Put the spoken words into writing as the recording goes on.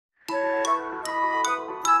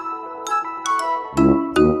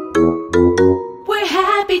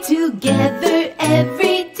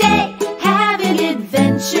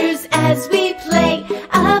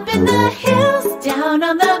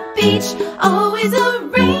always a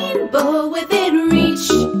rainbow within reach.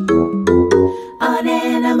 On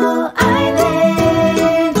Animal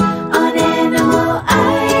Island, on Animal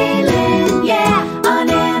Island, yeah, on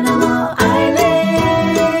Animal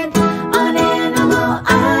Island, on Animal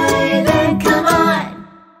Island, come on.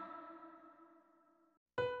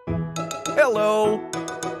 Hello.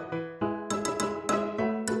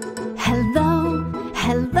 Hello,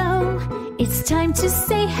 hello, it's time to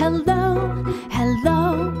say hello.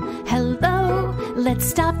 Hello, hello, let's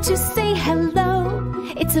stop to say hello.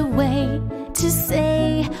 It's a way to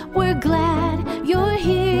say we're glad you're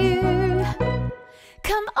here.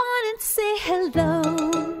 Come on and say hello.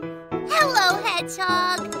 Hello,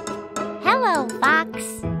 Hedgehog. Hello, Fox.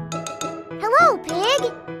 Hello, Pig.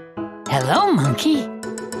 Hello, Monkey.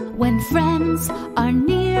 When friends are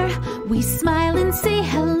near, we smile and say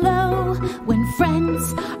hello. When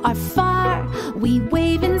friends are far, we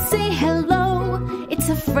wave and say hello. It's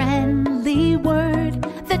a friendly word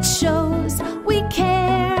that shows we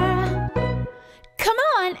care. Come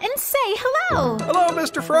on and say hello. Hello,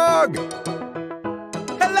 Mr. Frog.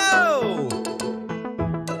 Hello.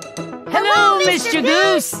 Hello, Mr.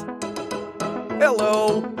 Goose.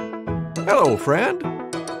 Hello. Hello, friend.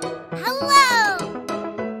 Hello.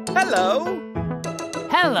 Hello.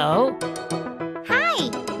 Hello. Hi,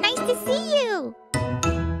 nice to see you.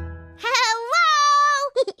 Hello.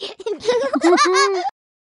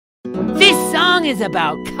 This song is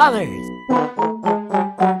about colors.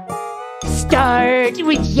 Start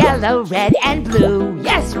with yellow, red, and blue.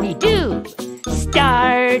 Yes, we do.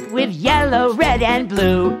 Start with yellow, red, and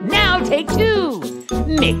blue. Now take two.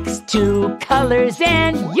 Mix two colors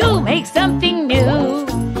and you'll make something new.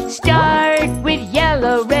 Start with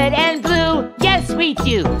yellow, red, and blue. Yes, we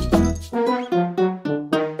do.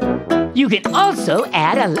 You can also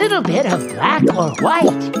add a little bit of black or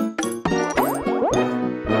white.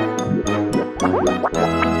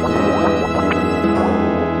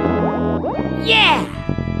 Yeah!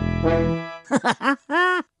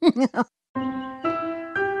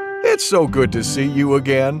 It's so good to see you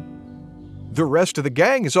again. The rest of the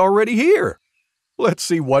gang is already here. Let's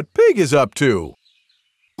see what Pig is up to.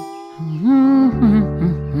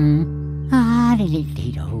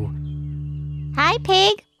 Hi,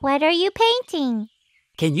 Pig. What are you painting?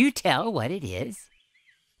 Can you tell what it is?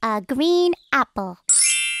 A green apple.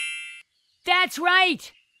 That's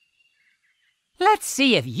right! Let's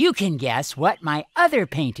see if you can guess what my other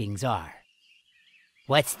paintings are.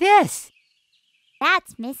 What's this?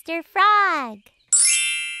 That's Mr. Frog.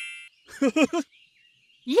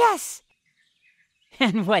 Yes!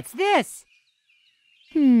 And what's this?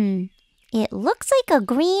 It looks like a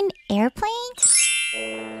green airplane.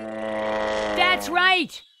 That's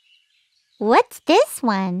right! What's this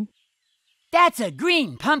one? That's a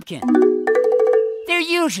green pumpkin. They're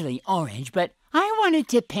usually orange, but I wanted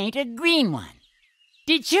to paint a green one.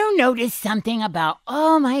 Did you notice something about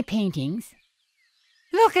all my paintings?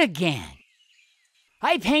 Look again.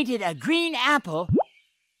 I painted a green apple,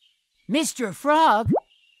 Mr. Frog,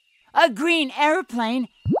 a green airplane,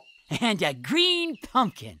 and a green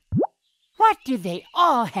pumpkin. What do they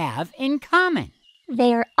all have in common?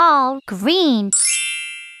 They're all green.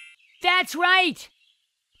 That's right!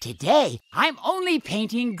 Today, I'm only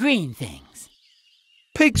painting green things.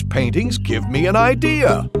 Pig's paintings give me an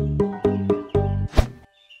idea.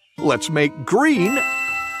 Let's make green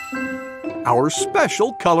our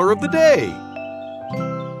special color of the day.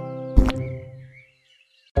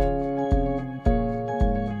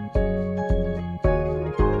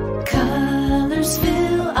 Colors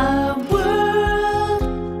fill our world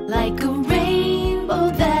like a rainbow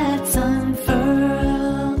that's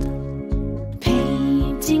unfurled,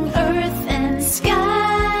 painting earth and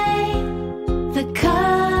sky, the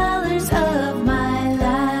colors of my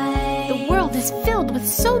life. The world is filled with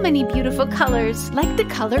so many beautiful colors, like the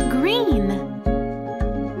color green.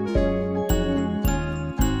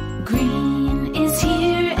 Green is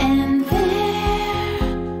here and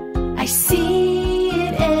there. I see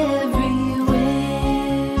it everywhere.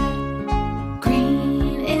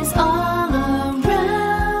 Green is all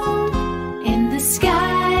around, in the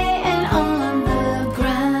sky and on the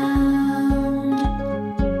ground.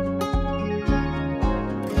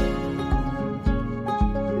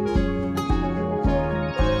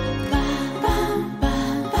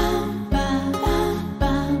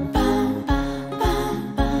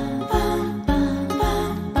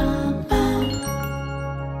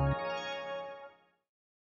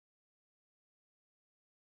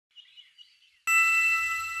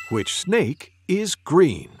 Which snake is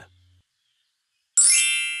green?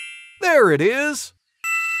 There it is!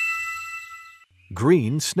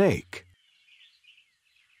 Green snake.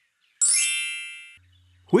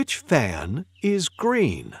 Which fan is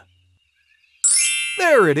green?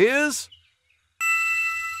 There it is!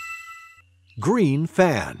 Green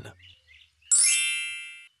fan.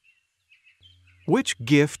 Which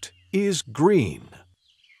gift is green?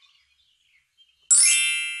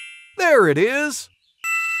 There it is!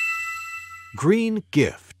 Green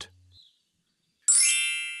gift.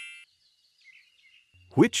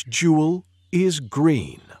 Which jewel is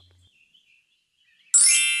green?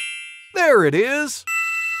 There it is!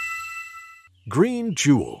 Green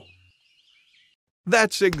jewel.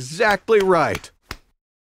 That's exactly right.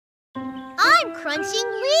 I'm crunching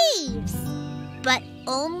leaves, but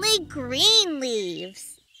only green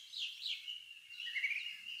leaves.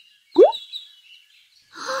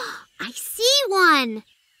 I see one.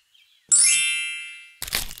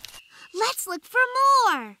 Let's look for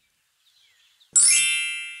more.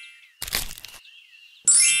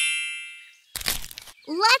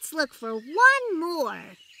 Let's look for one more.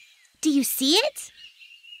 Do you see it?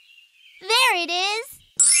 There it is.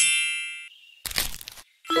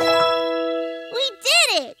 We did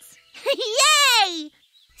it! Yay!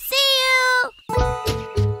 See you!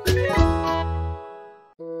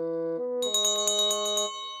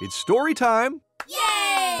 It's story time.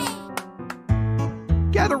 Yay!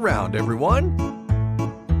 Gather round, everyone.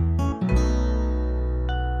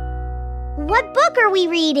 What book are we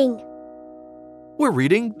reading? We're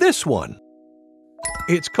reading this one.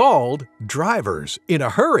 It's called Drivers in a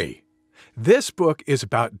Hurry. This book is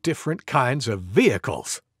about different kinds of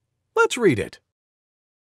vehicles. Let's read it.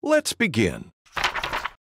 Let's begin.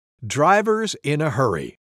 Drivers in a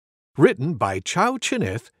Hurry. Written by Chow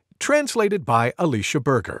Chinith, translated by Alicia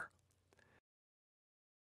Berger.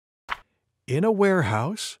 In a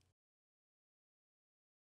warehouse,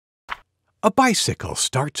 a bicycle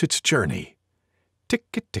starts its journey.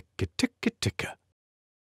 Ticka, ticka, ticka, ticka.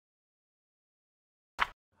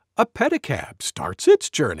 A pedicab starts its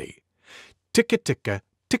journey. Ticka, ticka,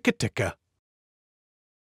 ticka, ticka.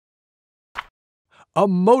 A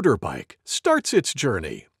motorbike starts its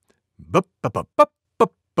journey. Bup, bup, bup, bup,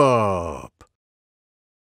 bup, bup.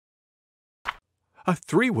 A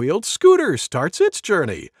three-wheeled scooter starts its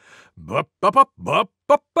journey. Bup, bup, bup, bup,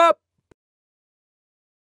 bup, bup.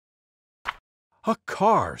 A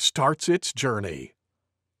car starts its journey.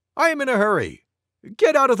 I am in a hurry.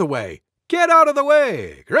 Get out of the way. Get out of the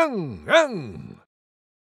way. Grung, grung.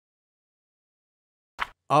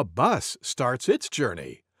 A bus starts its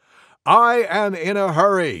journey. I am in a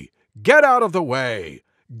hurry. Get out of the way.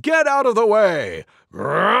 Get out of the way.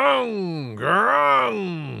 Grung,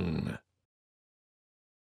 grung.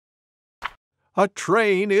 A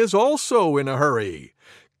train is also in a hurry.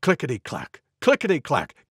 Clickety-clack,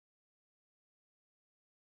 clickety-clack.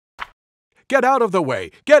 Get out of the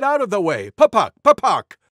way. Get out of the way. Pa-puck,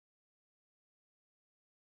 pa-puck.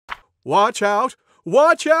 Watch out.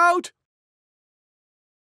 Watch out.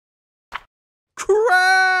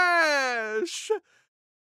 Crash!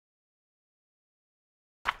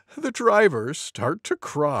 The drivers start to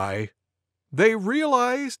cry. They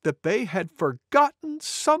realize that they had forgotten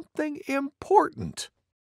something important.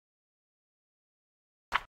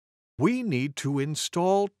 We need to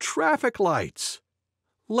install traffic lights.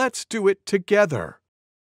 Let's do it together.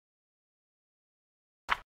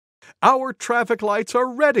 Our traffic lights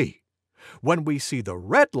are ready. When we see the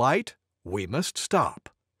red light, we must stop.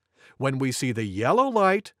 When we see the yellow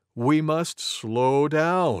light, we must slow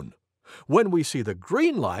down. When we see the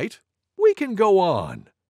green light, we can go on.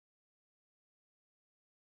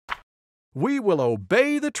 We will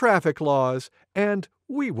obey the traffic laws and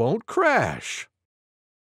we won't crash.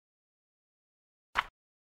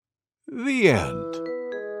 The end.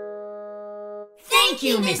 Thank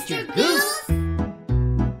you, Mr. Goose.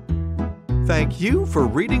 Thank you for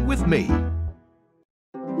reading with me.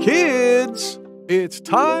 Kids, it's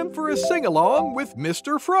time for a sing-along with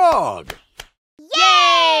Mr. Frog.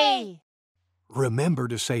 Yay! Remember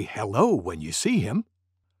to say hello when you see him.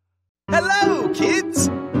 Hello, kids!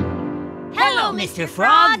 Hello, Mr.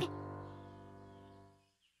 Frog.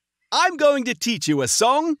 I'm going to teach you a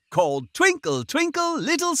song called Twinkle, Twinkle,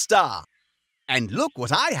 Little Star. And look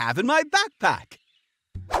what I have in my backpack.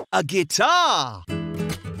 A guitar.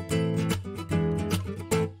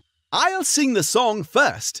 I'll sing the song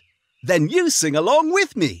first, then you sing along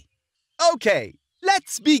with me. Okay,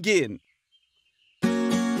 let's begin.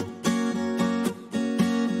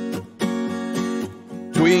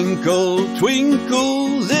 Twinkle, twinkle,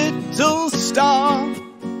 little star,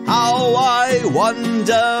 how I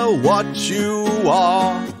wonder what you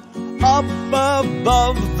are. Up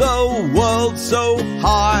above the world so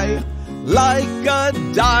high, like a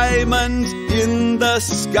diamond in the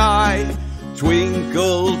sky.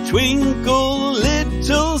 Twinkle, twinkle,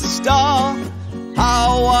 little star,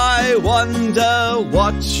 how I wonder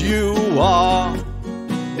what you are.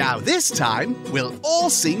 Now this time, we'll all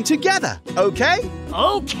sing together, okay?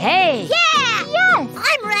 Okay. Yeah! Yes!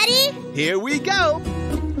 I'm ready! Here we go.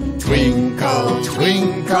 Twinkle,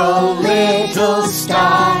 twinkle, little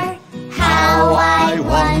star, how I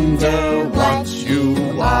wonder what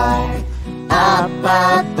you are. Up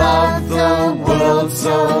above the world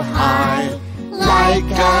so high, like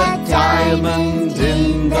a diamond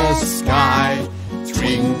in the sky.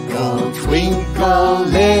 Twinkle, twinkle,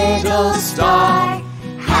 little star,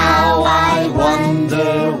 how I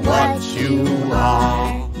wonder what you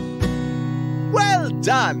are. Well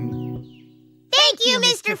done. Thank you,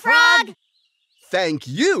 Mr. Frog! Thank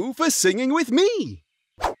you for singing with me.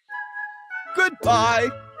 Goodbye.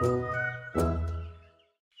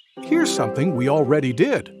 Here's something we already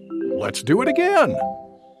did. Let's do it again.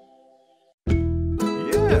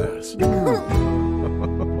 Yes.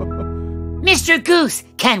 Mr. Goose,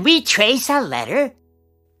 can we trace a letter?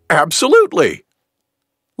 Absolutely.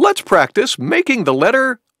 Let's practice making the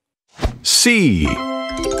letter C.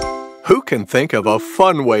 Who can think of a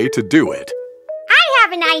fun way to do it? I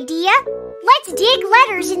have an idea. Let's dig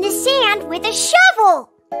letters in the sand with a shovel.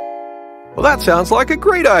 Well, that sounds like a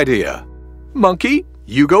great idea. Monkey,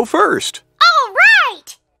 you go first. All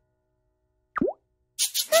right!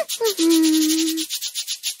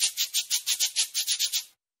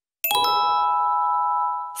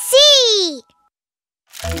 C!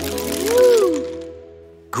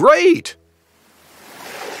 Great!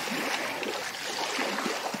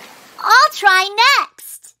 I'll try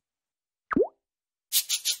next.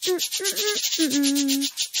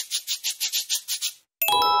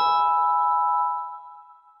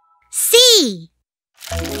 C.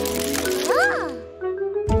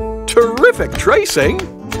 Terrific tracing!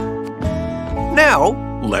 Now,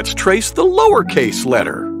 let's trace the lowercase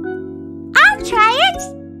letter. I'll try it.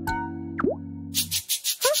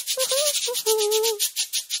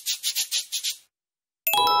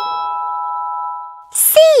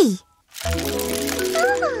 C.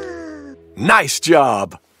 Nice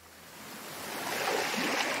job!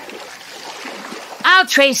 I'll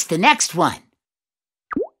trace the next one.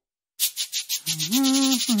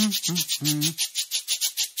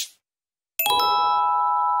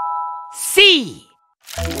 C.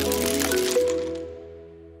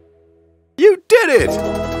 You did it!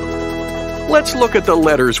 Let's look at the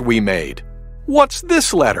letters we made. What's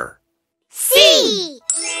this letter? C.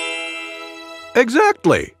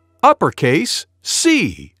 Exactly. Uppercase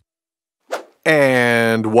C.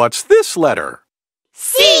 And what's this letter?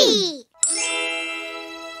 C.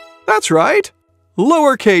 That's right.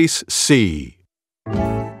 Lowercase c.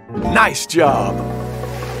 Nice job.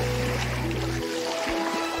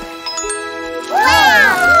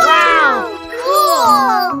 Wow!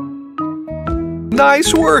 Cool!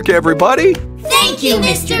 Nice work, everybody. Thank you,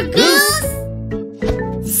 Mr. Goose!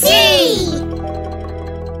 C!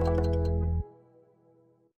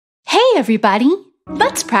 Hey, everybody!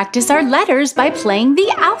 Let's practice our letters by playing the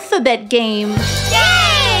alphabet game. Yay!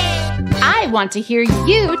 I want to hear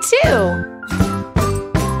you, too.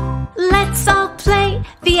 Let's all play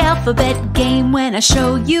the alphabet game. When I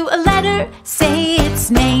show you a letter, say its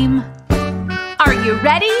name. Are you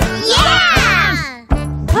ready? Yeah!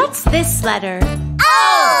 What's this letter?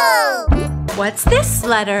 O! What's this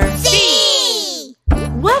letter? C!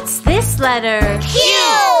 What's this letter?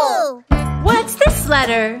 Q! What's this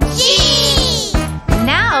letter? G!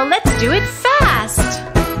 Now let's do it fast.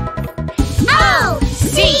 O!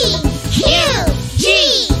 C! Q!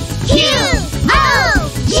 G! Q! O!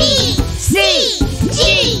 G! C!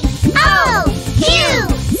 G! O! Q!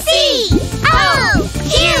 C! O!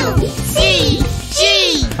 Q! C! G!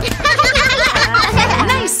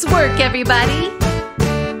 Nice work, everybody!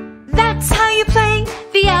 That's how you play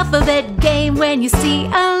the alphabet game. When you see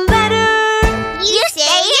a letter, You say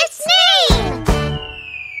its name!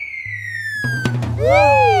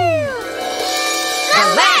 The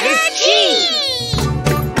letter G!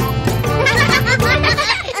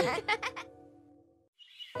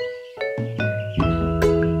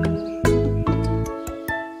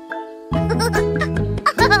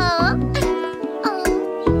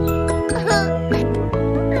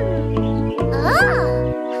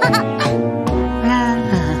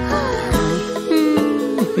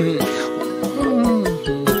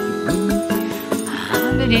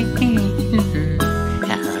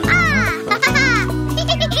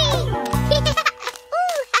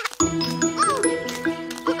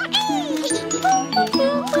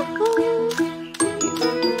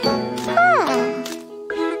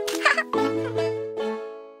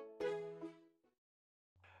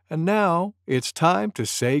 And now it's time to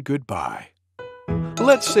say goodbye.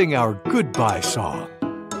 Let's sing our goodbye song.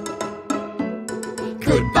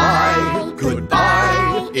 Goodbye,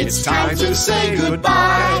 goodbye, it's time to say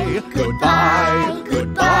goodbye. Goodbye,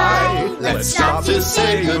 goodbye, let's stop to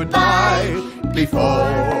say goodbye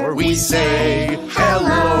before we say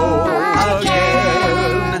hello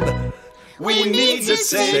again. We need to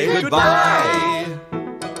say goodbye.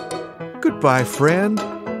 Goodbye, friend.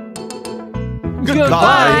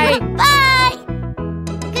 Goodbye. Bye!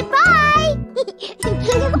 Goodbye!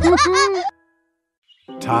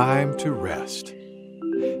 Time to rest.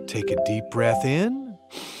 Take a deep breath in.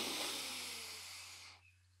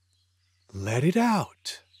 Let it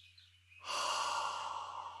out.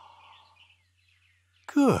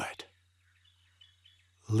 Good.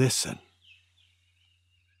 Listen.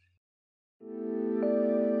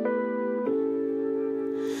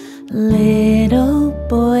 Little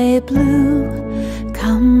boy blue,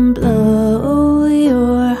 come blow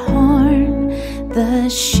your horn. The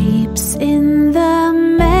sheep's in the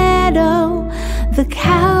meadow, the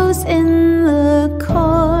cow's in the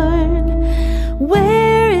corn.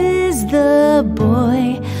 Where is the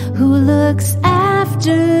boy who looks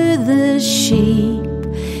after the sheep?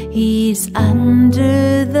 He's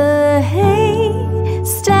under the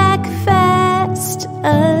haystack fast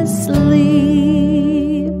asleep.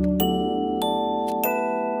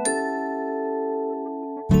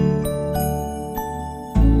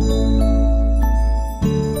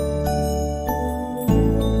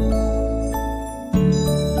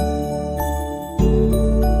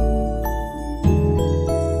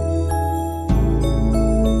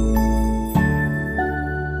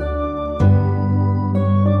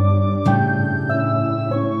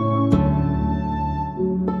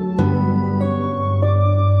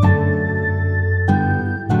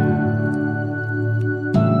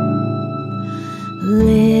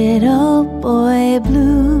 Little boy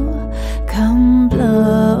blue, come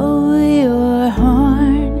blow your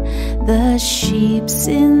horn. The sheep's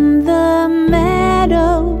in the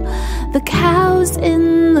meadow, the cow's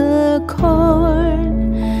in the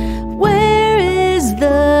corn. Where is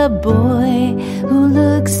the boy who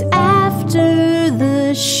looks after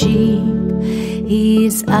the sheep?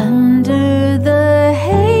 He's under